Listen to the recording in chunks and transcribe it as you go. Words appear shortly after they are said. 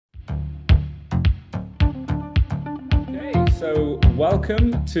So,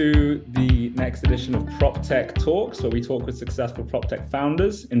 welcome to the next edition of PropTech Talks, where we talk with successful PropTech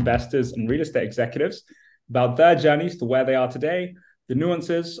founders, investors, and real estate executives about their journeys to where they are today, the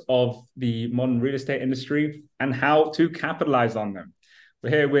nuances of the modern real estate industry, and how to capitalize on them. We're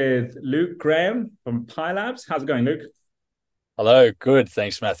here with Luke Graham from Pi Labs. How's it going, Luke? Hello, good.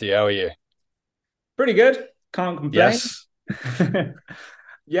 Thanks, Matthew. How are you? Pretty good. Can't complain. Yes.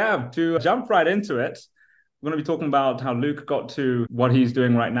 Yeah, to jump right into it, we're going to be talking about how Luke got to what he's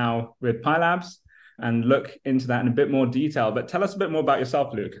doing right now with Pi Labs and look into that in a bit more detail. But tell us a bit more about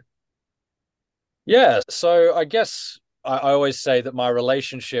yourself, Luke. Yeah. So I guess I always say that my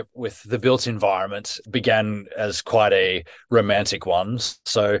relationship with the built environment began as quite a romantic one.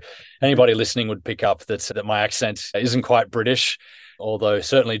 So anybody listening would pick up that my accent isn't quite British, although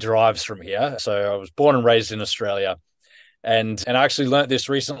certainly derives from here. So I was born and raised in Australia. And I actually learnt this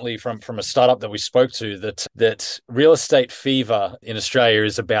recently from a startup that we spoke to that real estate fever in Australia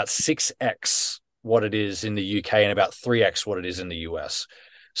is about 6x what it is in the UK and about 3x what it is in the US.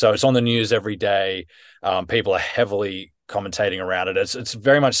 So it's on the news every day. People are heavily commentating around it. It's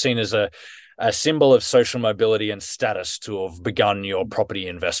very much seen as a symbol of social mobility and status to have begun your property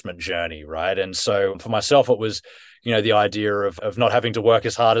investment journey, right? And so for myself, it was, the idea of not having to work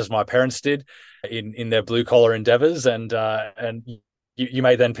as hard as my parents did in their blue collar endeavors, and you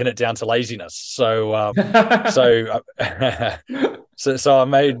may then pin it down to laziness. So I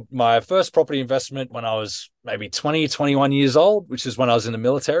made my first property investment when I was maybe 20, 21 years old, which is when I was in the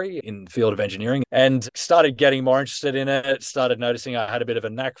military in the field of engineering, and started getting more interested in it, started noticing I had a bit of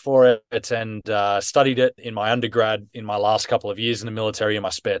a knack for it, and studied it in my undergrad in my last couple of years in the military in my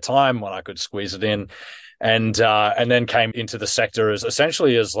spare time when I could squeeze it in. And then came into the sector as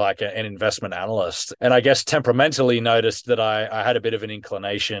essentially as like an investment analyst. And I guess temperamentally noticed that I had a bit of an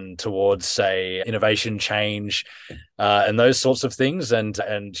inclination towards, say, innovation, change, and those sorts of things, and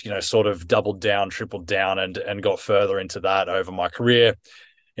sort of doubled down, tripled down, and got further into that over my career.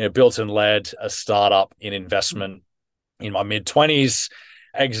 Built and led a startup in investment in my mid-20s.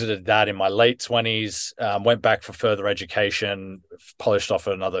 Exited that in my late 20s, went back for further education, polished off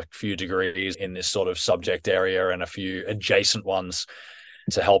another few degrees in this sort of subject area and a few adjacent ones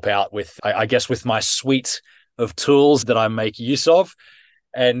to help out with, I guess, with my suite of tools that I make use of.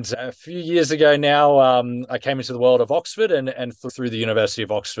 And a few years ago now, I came into the world of Oxford and through the University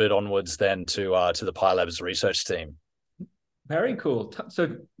of Oxford onwards then to the Pi Labs research team. Very cool.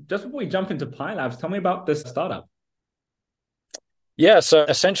 So just before we jump into Pi Labs, tell me about this startup. Yeah, so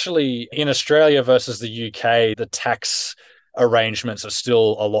essentially in Australia versus the UK, the tax arrangements are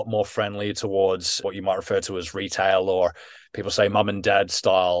still a lot more friendly towards what you might refer to as retail, or people say mum and dad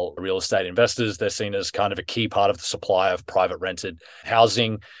style real estate investors. They're seen as kind of a key part of the supply of private rented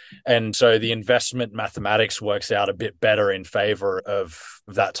housing. And so the investment mathematics works out a bit better in favor of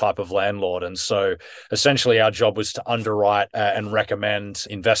that type of landlord. And so essentially our job was to underwrite and recommend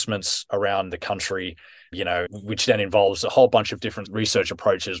investments around the country, which then involves a whole bunch of different research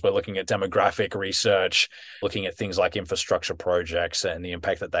approaches. We're looking at demographic research, looking at things like infrastructure projects and the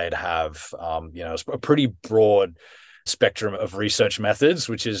impact that they'd have. It's a pretty broad spectrum of research methods,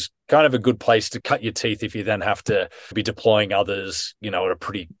 which is kind of a good place to cut your teeth if you then have to be deploying others, at a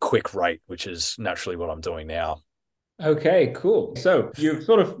pretty quick rate, which is naturally what I'm doing now. Okay, cool. So you've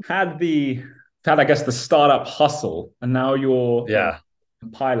sort of had, I guess, the startup hustle, and now you're Yeah.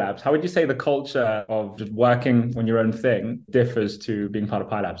 Pi Labs. How would you say the culture of just working on your own thing differs to being part of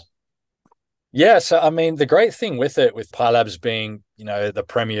Pi Labs? Yeah, so I mean, the great thing with Pi Labs being, the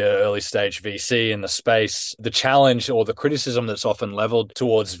premier early stage VC in the space, the challenge or the criticism that's often leveled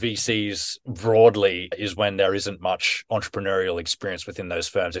towards VCs broadly is when there isn't much entrepreneurial experience within those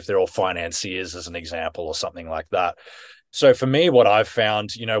firms, if they're all financiers, as an example, or something like that. So for me, what I've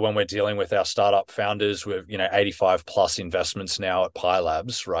found, when we're dealing with our startup founders with, 85 plus investments now at Pi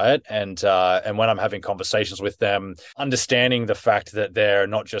Labs, right? And when I'm having conversations with them, understanding the fact that they're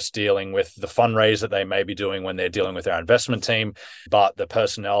not just dealing with the fundraise that they may be doing when they're dealing with our investment team, but the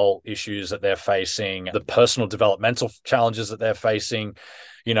personnel issues that they're facing, the personal developmental challenges that they're facing,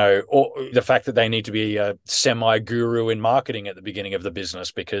 or the fact that they need to be a semi-guru in marketing at the beginning of the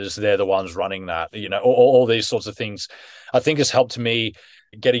business because they're the ones running that, all these sorts of things, I think has helped me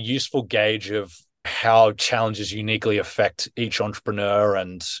get a useful gauge of how challenges uniquely affect each entrepreneur.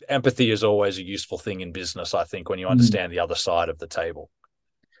 And empathy is always a useful thing in business, I think, when you understand the other side of the table.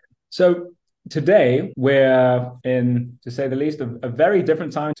 So today we're in, to say the least, a very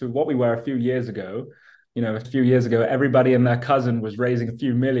different time to what we were a few years ago. A few years ago, everybody and their cousin was raising a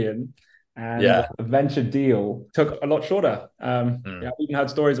few million, and a venture deal took a lot shorter. I've even had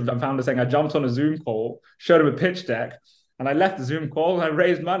stories of founders saying, I jumped on a Zoom call, showed them a pitch deck, and I left the Zoom call and I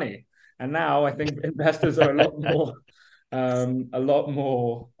raised money. And now I think investors are a lot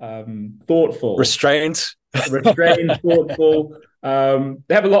more thoughtful, restrained, thoughtful.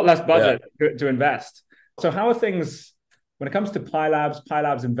 They have a lot less budget to invest. So how are things when it comes to Pi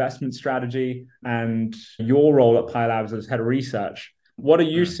Labs investment strategy and your role at Pi Labs as head of research? What are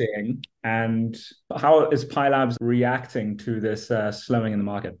you seeing, and how is Pi Labs reacting to this slowing in the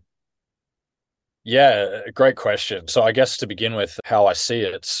market? Yeah, great question. So I guess to begin with, how I see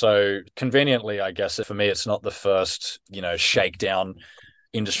it. So conveniently, I guess for me, it's not the first, shakedown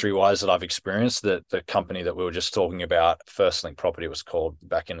industry-wise that I've experienced. That the company that we were just talking about, First Link Property was called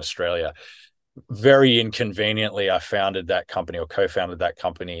back in Australia. Very inconveniently, I founded that company or co-founded that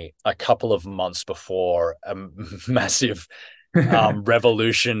company a couple of months before a massive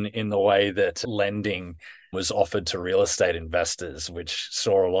revolution in the way that lending was offered to real estate investors, which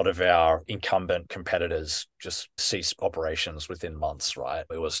saw a lot of our incumbent competitors just cease operations within months, right?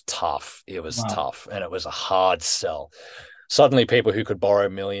 It was tough. It was tough. And it was a hard sell. Suddenly people who could borrow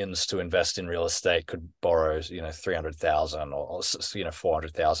millions to invest in real estate could borrow, 300,000 or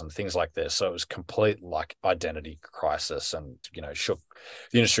 400,000, things like this. So it was complete identity crisis and, shook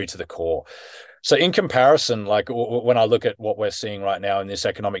the industry to the core. So in comparison, when I look at what we're seeing right now in this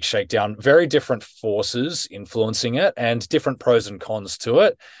economic shakedown, very different forces influencing it and different pros and cons to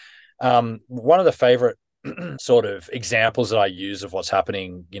it. One of the favorite sort of examples that I use of what's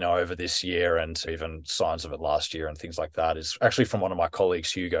happening, over this year and even signs of it last year and things like that is actually from one of my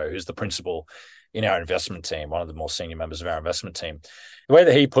colleagues, Hugo, who's the principal in our investment team, one of the more senior members of our investment team. The way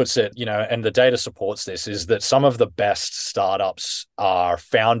that he puts it, and the data supports this, is that some of the best startups are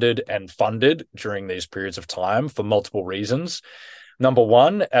founded and funded during these periods of time for multiple reasons. Number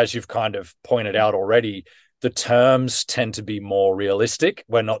one, as you've kind of pointed out already, the terms tend to be more realistic.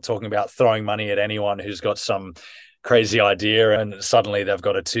 We're not talking about throwing money at anyone who's got some crazy idea and suddenly they've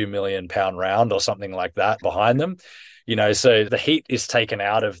got a £2 million round or something like that behind them. So the heat is taken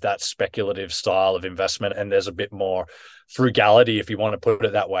out of that speculative style of investment and there's a bit more frugality, if you want to put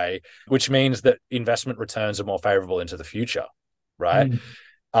it that way, which means that investment returns are more favorable into the future, right?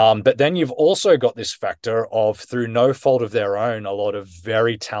 But then you've also got this factor of, through no fault of their own, a lot of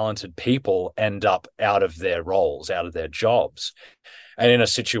very talented people end up out of their roles, out of their jobs. And in a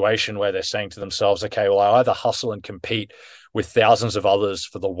situation where they're saying to themselves, okay, well, I either hustle and compete with thousands of others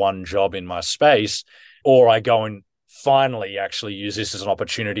for the one job in my space, or I go and finally actually use this as an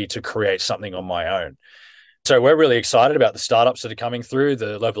opportunity to create something on my own. So we're really excited about the startups that are coming through,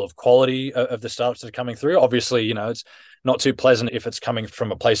 the level of quality of the startups that are coming through. Obviously, it's not too pleasant if it's coming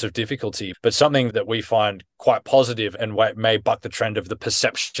from a place of difficulty, but something that we find quite positive and may buck the trend of the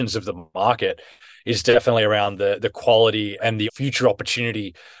perceptions of the market is definitely around the quality and the future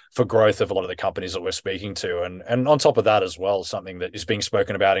opportunity for growth of a lot of the companies that we're speaking to. And on top of that as well, something that is being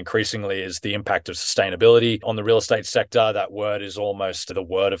spoken about increasingly is the impact of sustainability on the real estate sector. That word is almost the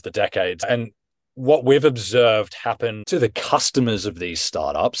word of the decade. And what we've observed happen to the customers of these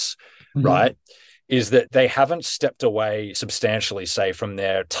startups, right, is that they haven't stepped away substantially, say, from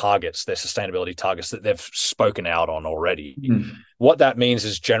their targets, their sustainability targets that they've spoken out on already. What that means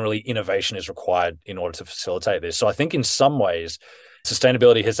is generally innovation is required in order to facilitate this. So I think in some ways,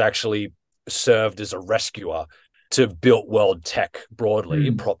 sustainability has actually served as a rescuer to built world tech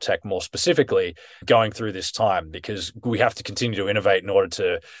broadly, prop tech more specifically, going through this time, because we have to continue to innovate in order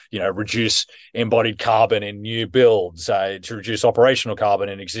to, reduce embodied carbon in new builds, to reduce operational carbon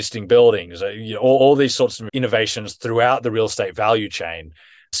in existing buildings. All these sorts of innovations throughout the real estate value chain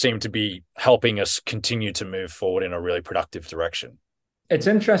seem to be helping us continue to move forward in a really productive direction. It's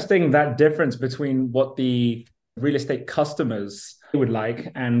interesting, that difference between what the real estate customers would like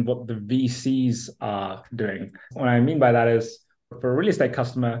and what the VCs are doing. What I mean by that is, for a real estate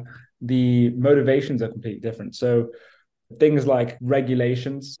customer, the motivations are completely different. So things like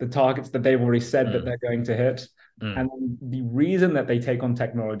regulations, the targets that they've already said that they're going to hit, and the reason that they take on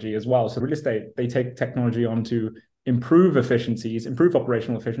technology as well. So real estate, they take technology on to improve efficiencies, improve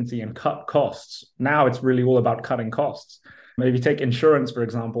operational efficiency, and cut costs. Now it's really all about cutting costs. Maybe take insurance, for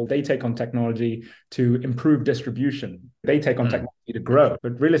example. They take on technology to improve distribution. They take on technology to grow.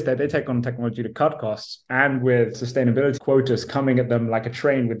 But real estate, they take on technology to cut costs. And with sustainability quotas coming at them like a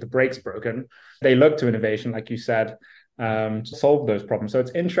train with the brakes broken, they look to innovation, like you said, to solve those problems. So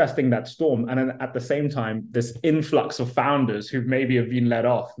it's interesting, that storm. And then at the same time, this influx of founders who maybe have been let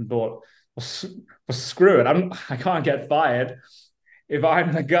off and thought, well, screw it, I can't get fired if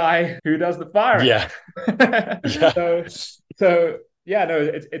I'm the guy who does the firing. Yeah. So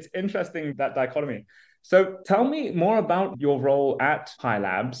it's interesting, that dichotomy. So tell me more about your role at Pi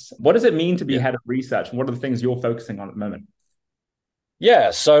Labs. What does it mean to be Yeah. head of research? And what are the things you're focusing on at the moment?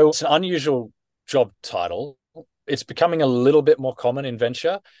 Yeah. So it's an unusual job title. It's becoming a little bit more common in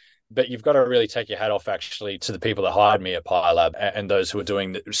venture, but you've got to really take your hat off actually to the people that hired me at Pi Lab and those who are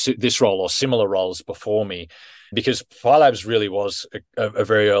doing this role or similar roles before me, because Pi Labs really was a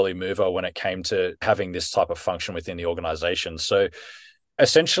very early mover when it came to having this type of function within the organization. So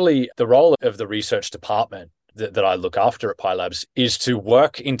essentially, the role of the research department that I look after at Pi Labs is to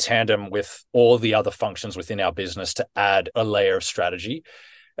work in tandem with all the other functions within our business to add a layer of strategy.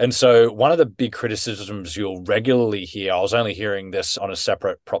 And so one of the big criticisms you'll regularly hear, I was only hearing this on a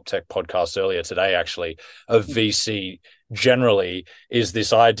separate prop tech podcast earlier today, actually, of VC generally, is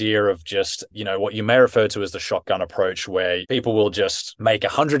this idea of just, what you may refer to as the shotgun approach, where people will just make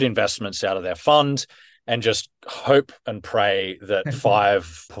 100 investments out of their fund and just hope and pray that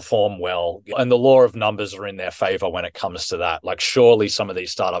 5 perform well. And the law of numbers are in their favor when it comes to that. Like, surely some of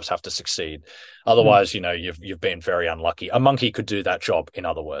these startups have to succeed. Otherwise, you've been very unlucky. A monkey could do that job, in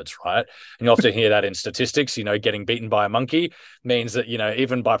other words, right? And you often hear that in statistics, getting beaten by a monkey means that,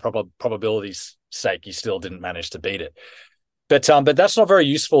 even by probability's sake, you still didn't manage to beat it. But that's not very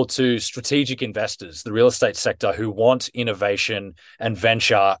useful to strategic investors, the real estate sector, who want innovation and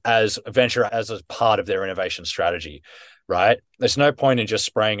venture as a part of their innovation strategy, right? There's no point in just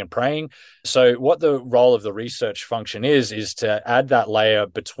spraying and praying. So what the role of the research function is to add that layer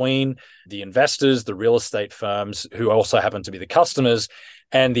between the investors, the real estate firms, who also happen to be the customers,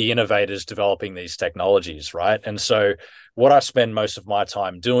 and the innovators developing these technologies, right? And so what I spend most of my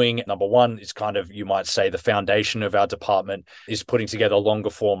time doing, number one, is kind of, you might say, the foundation of our department is putting together longer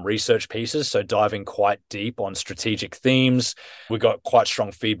form research pieces. So diving quite deep on strategic themes. We got quite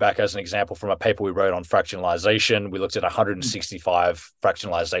strong feedback, as an example, from a paper we wrote on fractionalization. We looked at 165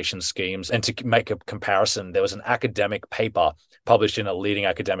 fractionalization schemes. And to make a comparison, there was an academic paper published in a leading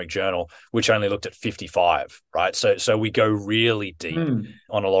academic journal, which only looked at 55, right? So we go really deep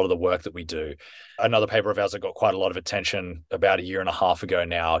on a lot of the work that we do. Another paper of ours that got quite a lot of attention about a year and a half ago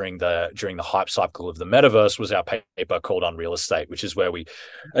now, during the hype cycle of the metaverse, was our paper called Unreal Estate, which is where we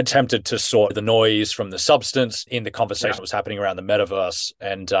attempted to sort the noise from the substance in the conversation that was happening around the metaverse,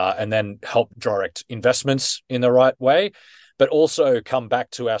 and then help direct investments in the right way, but also come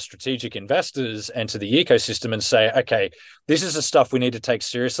back to our strategic investors and to the ecosystem and say, okay, this is the stuff we need to take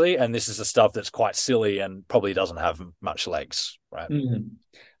seriously, and this is the stuff that's quite silly and probably doesn't have much legs, right? Mm-hmm.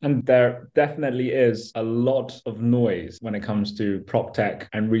 And there definitely is a lot of noise when it comes to prop tech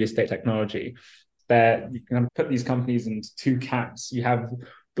and real estate technology. That you can put these companies into two camps. You have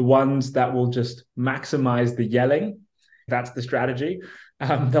the ones that will just maximize the yelling. That's the strategy.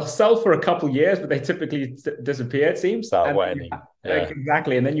 They'll sell for a couple of years, but they typically disappear, it seems.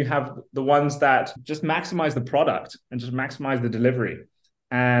 Exactly. And then you have the ones that just maximize the product and just maximize the delivery.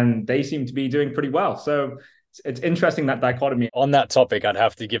 And they seem to be doing pretty well. So it's interesting, that dichotomy. On that topic, I'd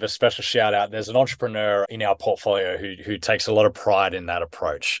have to give a special shout out. There's an entrepreneur in our portfolio who takes a lot of pride in that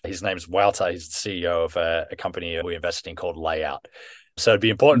approach. His name's Wouter. He's the CEO of a company we invested in called Layout. So it'd be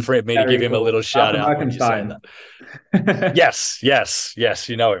important for me to give him a little shout out when you're saying that. Yes,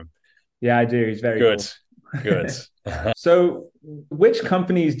 you know him. Yeah, I do. He's very good. Cool. Good. So which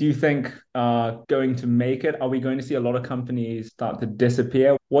companies do you think are going to make it? Are we going to see a lot of companies start to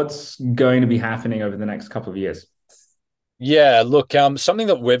disappear? What's going to be happening over the next couple of years? Yeah, look, something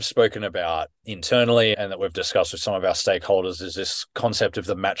that we've spoken about internally and that we've discussed with some of our stakeholders is this concept of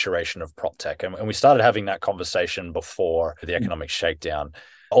the maturation of prop tech. And we started having that conversation before the economic shakedown.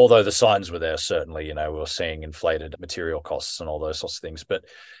 Although the signs were there, certainly, we were seeing inflated material costs and all those sorts of things. But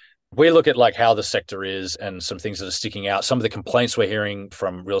we look at like how the sector is and some things that are sticking out, some of the complaints we're hearing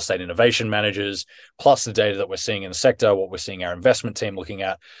from real estate innovation managers, plus the data that we're seeing in the sector, what we're seeing our investment team looking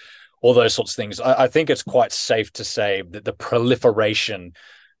at, all those sorts of things. I think it's quite safe to say that the proliferation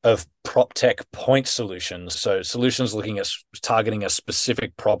of prop tech point solutions, so solutions looking at targeting a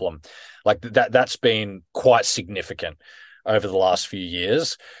specific problem, like that's been quite significant over the last few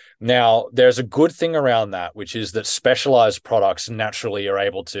years. Now, there's a good thing around that, which is that specialized products naturally are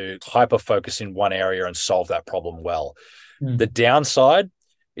able to hyper-focus in one area and solve that problem well. The downside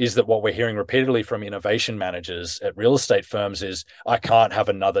is that what we're hearing repeatedly from innovation managers at real estate firms is, I can't have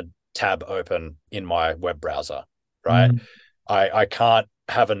another tab open in my web browser, right? I can't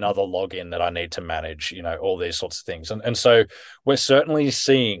have another login that I need to manage, all these sorts of things. And so we're certainly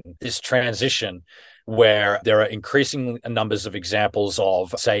seeing this transition where there are increasing numbers of examples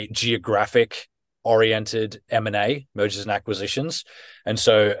of, say, geographic oriented M&A, mergers and acquisitions. And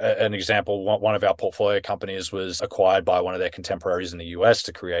so an example, one of our portfolio companies was acquired by one of their contemporaries in the US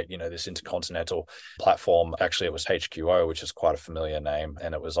to create, this intercontinental platform. Actually, it was HQO, which is quite a familiar name.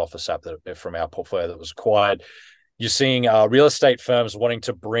 And it was OfficeApp from our portfolio that was acquired. You're seeing real estate firms wanting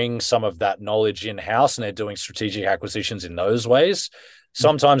to bring some of that knowledge in-house, and they're doing strategic acquisitions in those ways.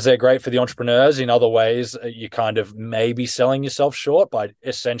 Sometimes they're great for the entrepreneurs. In other ways, you kind of maybe selling yourself short by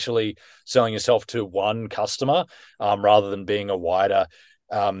essentially selling yourself to one customer rather than being a wider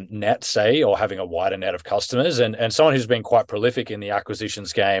net, say, or having a wider net of customers. And someone who's been quite prolific in the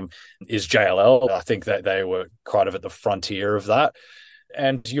acquisitions game is JLL. I think that they were kind of at the frontier of that.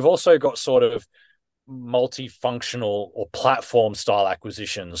 And you've also got sort of multifunctional or platform style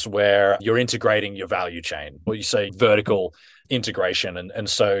acquisitions where you're integrating your value chain, or you say vertical integration. And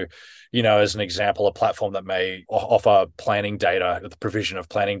so, as an example, a platform that may offer planning data, the provision of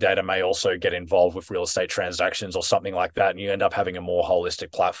planning data may also get involved with real estate transactions or something like that. And you end up having a more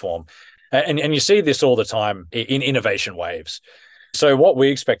holistic platform. And you see this all the time in innovation waves. So what we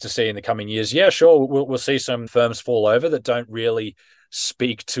expect to see in the coming years, yeah, sure, we'll see some firms fall over that don't really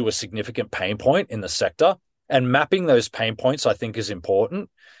speak to a significant pain point in the sector. And mapping those pain points, I think, is important.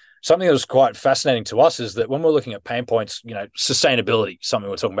 Something that was quite fascinating to us is that when we're looking at pain points, sustainability, something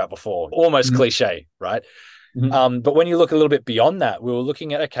we were talking about before, almost cliche, right? But when you look a little bit beyond that, we were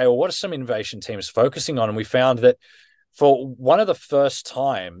looking at, okay, well, what are some innovation teams focusing on? And we found that for one of the first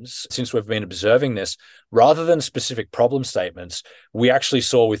times since we've been observing this, rather than specific problem statements, we actually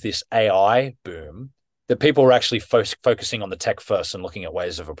saw with this AI boom that people were actually focusing on the tech first and looking at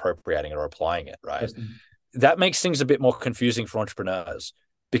ways of appropriating it or applying it, right? Yes. That makes things a bit more confusing for entrepreneurs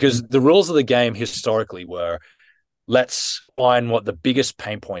because the rules of the game historically were, let's find what the biggest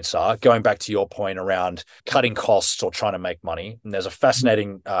pain points are, going back to your point around cutting costs or trying to make money. And there's a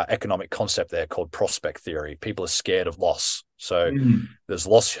fascinating economic concept there called prospect theory. People are scared of loss. So there's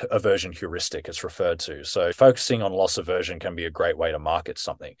loss aversion heuristic, it's referred to. So focusing on loss aversion can be a great way to market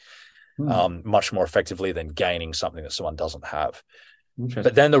something much more effectively than gaining something that someone doesn't have.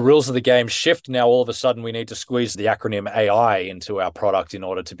 But then the rules of the game shift. Now, all of a sudden, we need to squeeze the acronym AI into our product in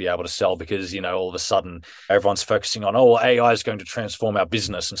order to be able to sell because, all of a sudden, everyone's focusing on, AI is going to transform our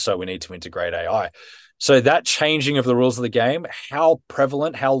business. And so we need to integrate AI. So that changing of the rules of the game, how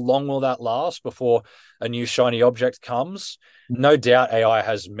prevalent, how long will that last before a new shiny object comes? No doubt AI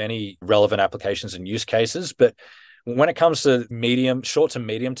has many relevant applications and use cases, but when it comes to short to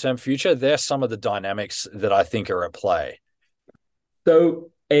medium term future, there's some of the dynamics that I think are at play. So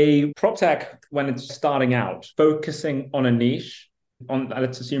a prop tech, when it's starting out, focusing on a niche,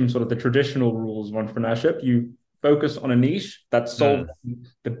 let's assume sort of the traditional rules of entrepreneurship, you focus on a niche that solves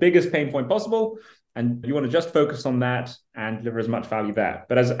the biggest pain point possible, and you want to just focus on that and deliver as much value there.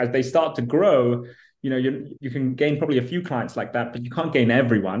 But as they start to grow, you can gain probably a few clients like that, but you can't gain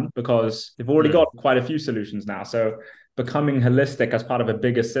everyone because they've already got quite a few solutions now. So becoming holistic as part of a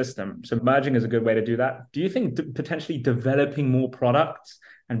bigger system. So merging is a good way to do that. Do you think potentially developing more products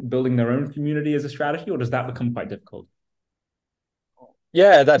and building their own community is a strategy, or does that become quite difficult?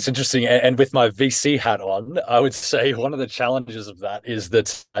 Yeah, that's interesting. And with my VC hat on, I would say one of the challenges of that is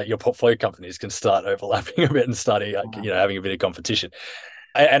that your portfolio companies can start overlapping a bit and starting, having a bit of competition.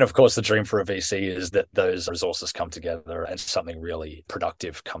 And of course, the dream for a VC is that those resources come together and something really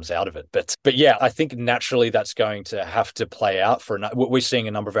productive comes out of it. But yeah, I think naturally that's going to have to play out we're seeing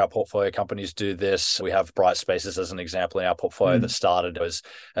a number of our portfolio companies do this. We have Brightspaces as an example in our portfolio that started as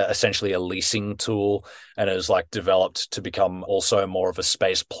essentially a leasing tool and is developed to become also more of a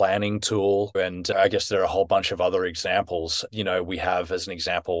space planning tool. And I guess there are a whole bunch of other examples. We have, as an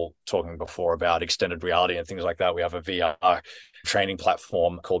example, talking before about extended reality and things like that, we have a VR training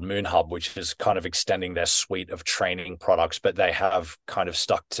platform called MoonHub, which is kind of extending their suite of training products, but they have kind of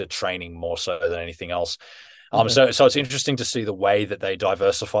stuck to training more so than anything else. So it's interesting to see the way that they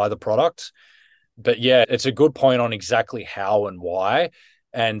diversify the product. But yeah, it's a good point on exactly how and why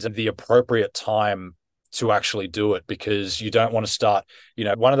and the appropriate time to actually do it, because you don't want to start,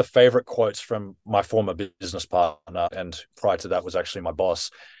 one of the favorite quotes from my former business partner, and prior to that was actually my boss,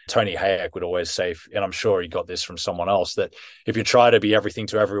 Tony Hayek, would always say, and I'm sure he got this from someone else, that if you try to be everything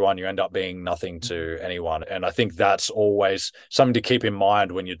to everyone, you end up being nothing to anyone. And I think that's always something to keep in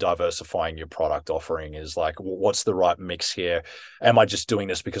mind when you're diversifying your product offering is what's the right mix here? Am I just doing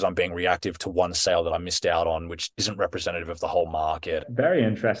this because I'm being reactive to one sale that I missed out on, which isn't representative of the whole market? Very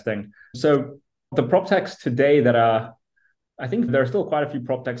interesting. So the prop techs today I think there are still quite a few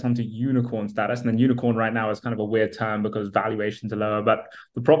prop techs onto unicorn status, and then unicorn right now is kind of a weird term because valuations are lower, but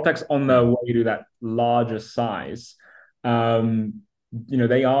the prop techs on their way to that larger size,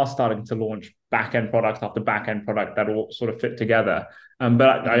 they are starting to launch back-end product after back-end product that all sort of fit together.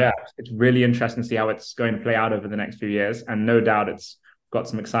 But yeah, it's really interesting to see how it's going to play out over the next few years. And no doubt it's got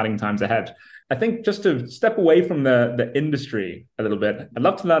some exciting times ahead. I think just to step away from the industry a little bit, I'd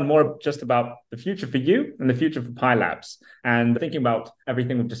love to learn more just about the future for you and the future for Pi Labs. And thinking about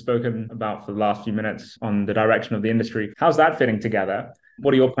everything we've just spoken about for the last few minutes on the direction of the industry, how's that fitting together?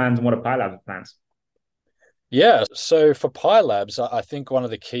 What are your plans and what are Pi Labs' plans? Yeah, so for Pi Labs, I think one of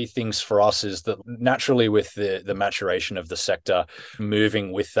the key things for us is that naturally with the maturation of the sector,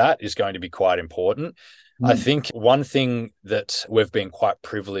 moving with that is going to be quite important. I think one thing that we've been quite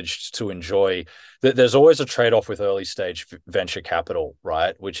privileged to enjoy, that there's always a trade-off with early stage venture capital,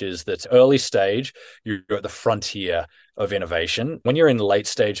 right? Which is that early stage, you're at the frontier of innovation. When you're in late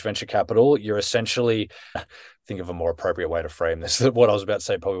stage venture capital, you're essentially, think of a more appropriate way to frame this. What I was about to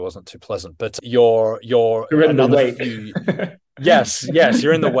say probably wasn't too pleasant, but you're in the wake. Yes,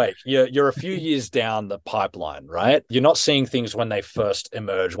 you're in the wake. You're a few years down the pipeline, right? You're not seeing things when they first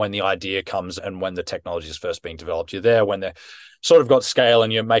emerge, when the idea comes and when the technology is first being developed. You're there when they're sort of got scale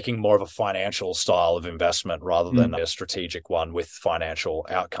and you're making more of a financial style of investment rather than a strategic one with financial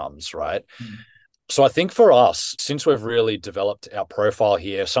outcomes, right? So I think for us, since we've really developed our profile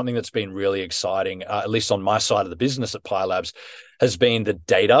here, something that's been really exciting, at least on my side of the business at Pi Labs, has been the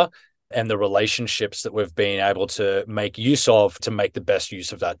data and the relationships that we've been able to make use of to make the best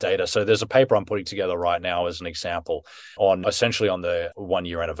use of that data. So there's a paper I'm putting together right now as an example on essentially on the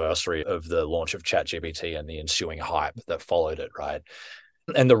 1-year anniversary of the launch of ChatGPT and the ensuing hype that followed it, right?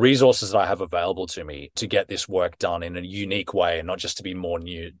 And the resources that I have available to me to get this work done in a unique way and not just to be more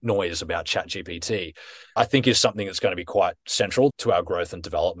new noise about ChatGPT, I think is something that's going to be quite central to our growth and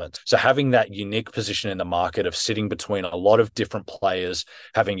development. So having that unique position in the market of sitting between a lot of different players,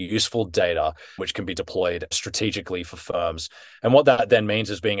 having useful data, which can be deployed strategically for firms. And what that then means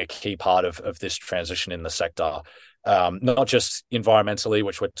is being a key part of this transition in the sector. Not just environmentally,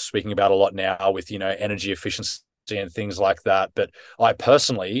 which we're speaking about a lot now with, energy efficiency and things like that. But I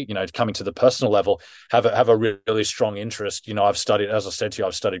personally, coming to the personal level, have a really strong interest. I've studied, as I said to you,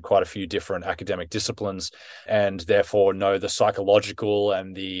 I've studied quite a few different academic disciplines and therefore know the psychological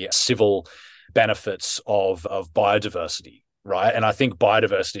and the civil benefits of biodiversity. Right. And I think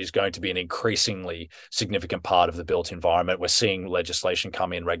biodiversity is going to be an increasingly significant part of the built environment. We're seeing legislation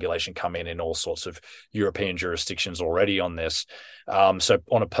come in, regulation come in all sorts of European jurisdictions already on this. So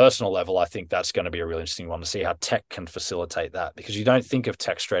on a personal level, I think that's going to be a really interesting one to see how tech can facilitate that, because you don't think of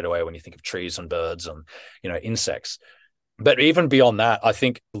tech straight away when you think of trees and birds and, insects. But even beyond that, I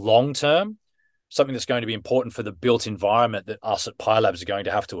think long term, something that's going to be important for the built environment that us at Pi Labs are going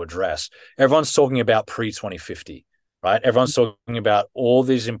to have to address. Everyone's talking about pre-2050. Right. Everyone's talking about all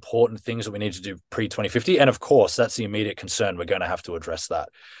these important things that we need to do pre-2050. And of course, that's the immediate concern. We're going to have to address that.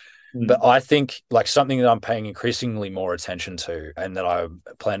 But I think like something that I'm paying increasingly more attention to and that I'm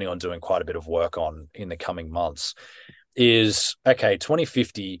planning on doing quite a bit of work on in the coming months is, okay,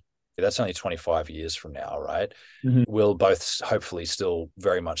 2050, that's only 25 years from now, right? We'll both hopefully still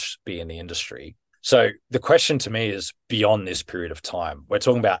very much be in the industry. So the question to me is beyond this period of time. We're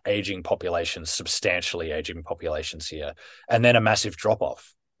talking about aging populations, substantially aging populations here, and then a massive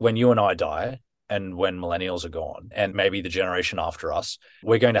drop-off. When you and I die and when millennials are gone and maybe the generation after us,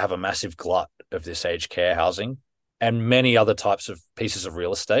 we're going to have a massive glut of this aged care housing and many other types of pieces of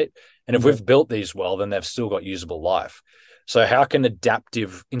real estate. And if we've built these well, then they've still got usable life. So how can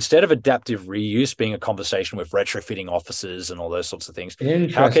instead of adaptive reuse being a conversation with retrofitting offices and all those sorts of things,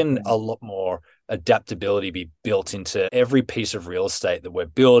 how can a lot more adaptability be built into every piece of real estate that we're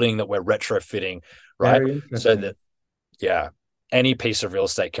building, that we're retrofitting, right? So that, any piece of real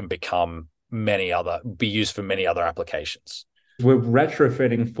estate can be used for many other applications. We're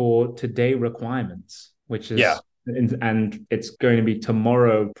retrofitting for today requirements, which is, and it's going to be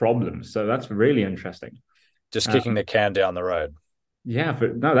tomorrow problems. So that's really interesting. Just kicking the can down the road. Yeah,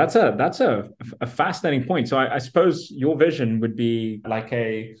 but no, that's a fascinating point. So I suppose your vision would be like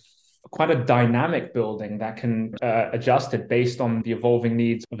quite a dynamic building that can adjust it based on the evolving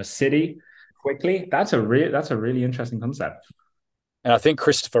needs of a city quickly. That's a really interesting concept. And I think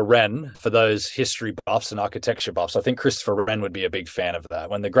Christopher Wren, for those history buffs and architecture buffs, I think Christopher Wren would be a big fan of that.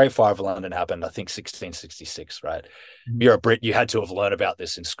 When the Great Fire of London happened, I think 1666, right? You're a Brit, you had to have learned about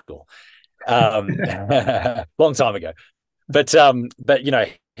this in school. Long time ago. but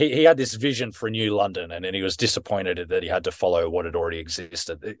he had this vision for a new London, and he was disappointed that he had to follow what had already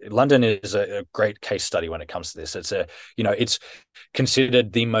existed. London is a great case study when it comes to this. It's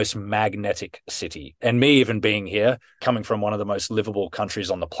considered the most magnetic city. And me even being here, coming from one of the most livable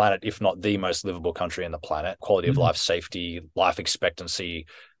countries on the planet, if not the most livable country on the planet, quality of life, safety, life expectancy,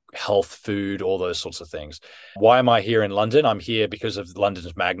 health, food, all those sorts of things. Why am I here in London? I'm here because of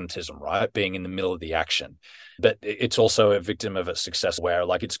London's magnetism, right? Being in the middle of the action. But it's also a victim of its success where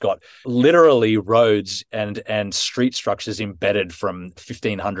it's got literally roads and street structures embedded from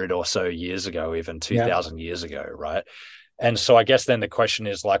 1500 or so years ago, even 2000 years ago, right? And so I guess then the question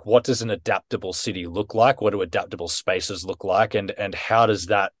is what does an adaptable city look like? What do adaptable spaces look like? And how does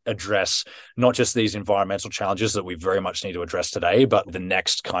that address not just these environmental challenges that we very much need to address today, but the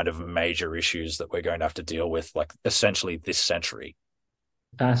next kind of major issues that we're going to have to deal with, essentially this century?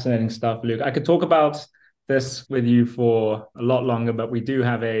 Fascinating stuff, Luke. I could talk about this with you for a lot longer, but we do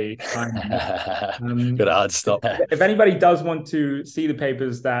have a time. Good hard stop. If anybody does want to see the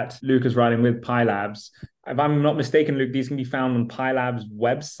papers that Luke is writing with Pi Labs, if I'm not mistaken, Luke, these can be found on Pi Labs'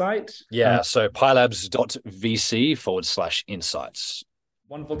 website. Yeah, so pilabs.vc/insights.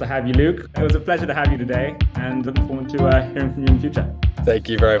 Wonderful to have you, Luke. It was a pleasure to have you today, and looking forward to hearing from you in the future. Thank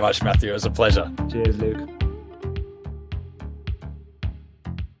you very much, Matthew. It was a pleasure. Cheers, Luke.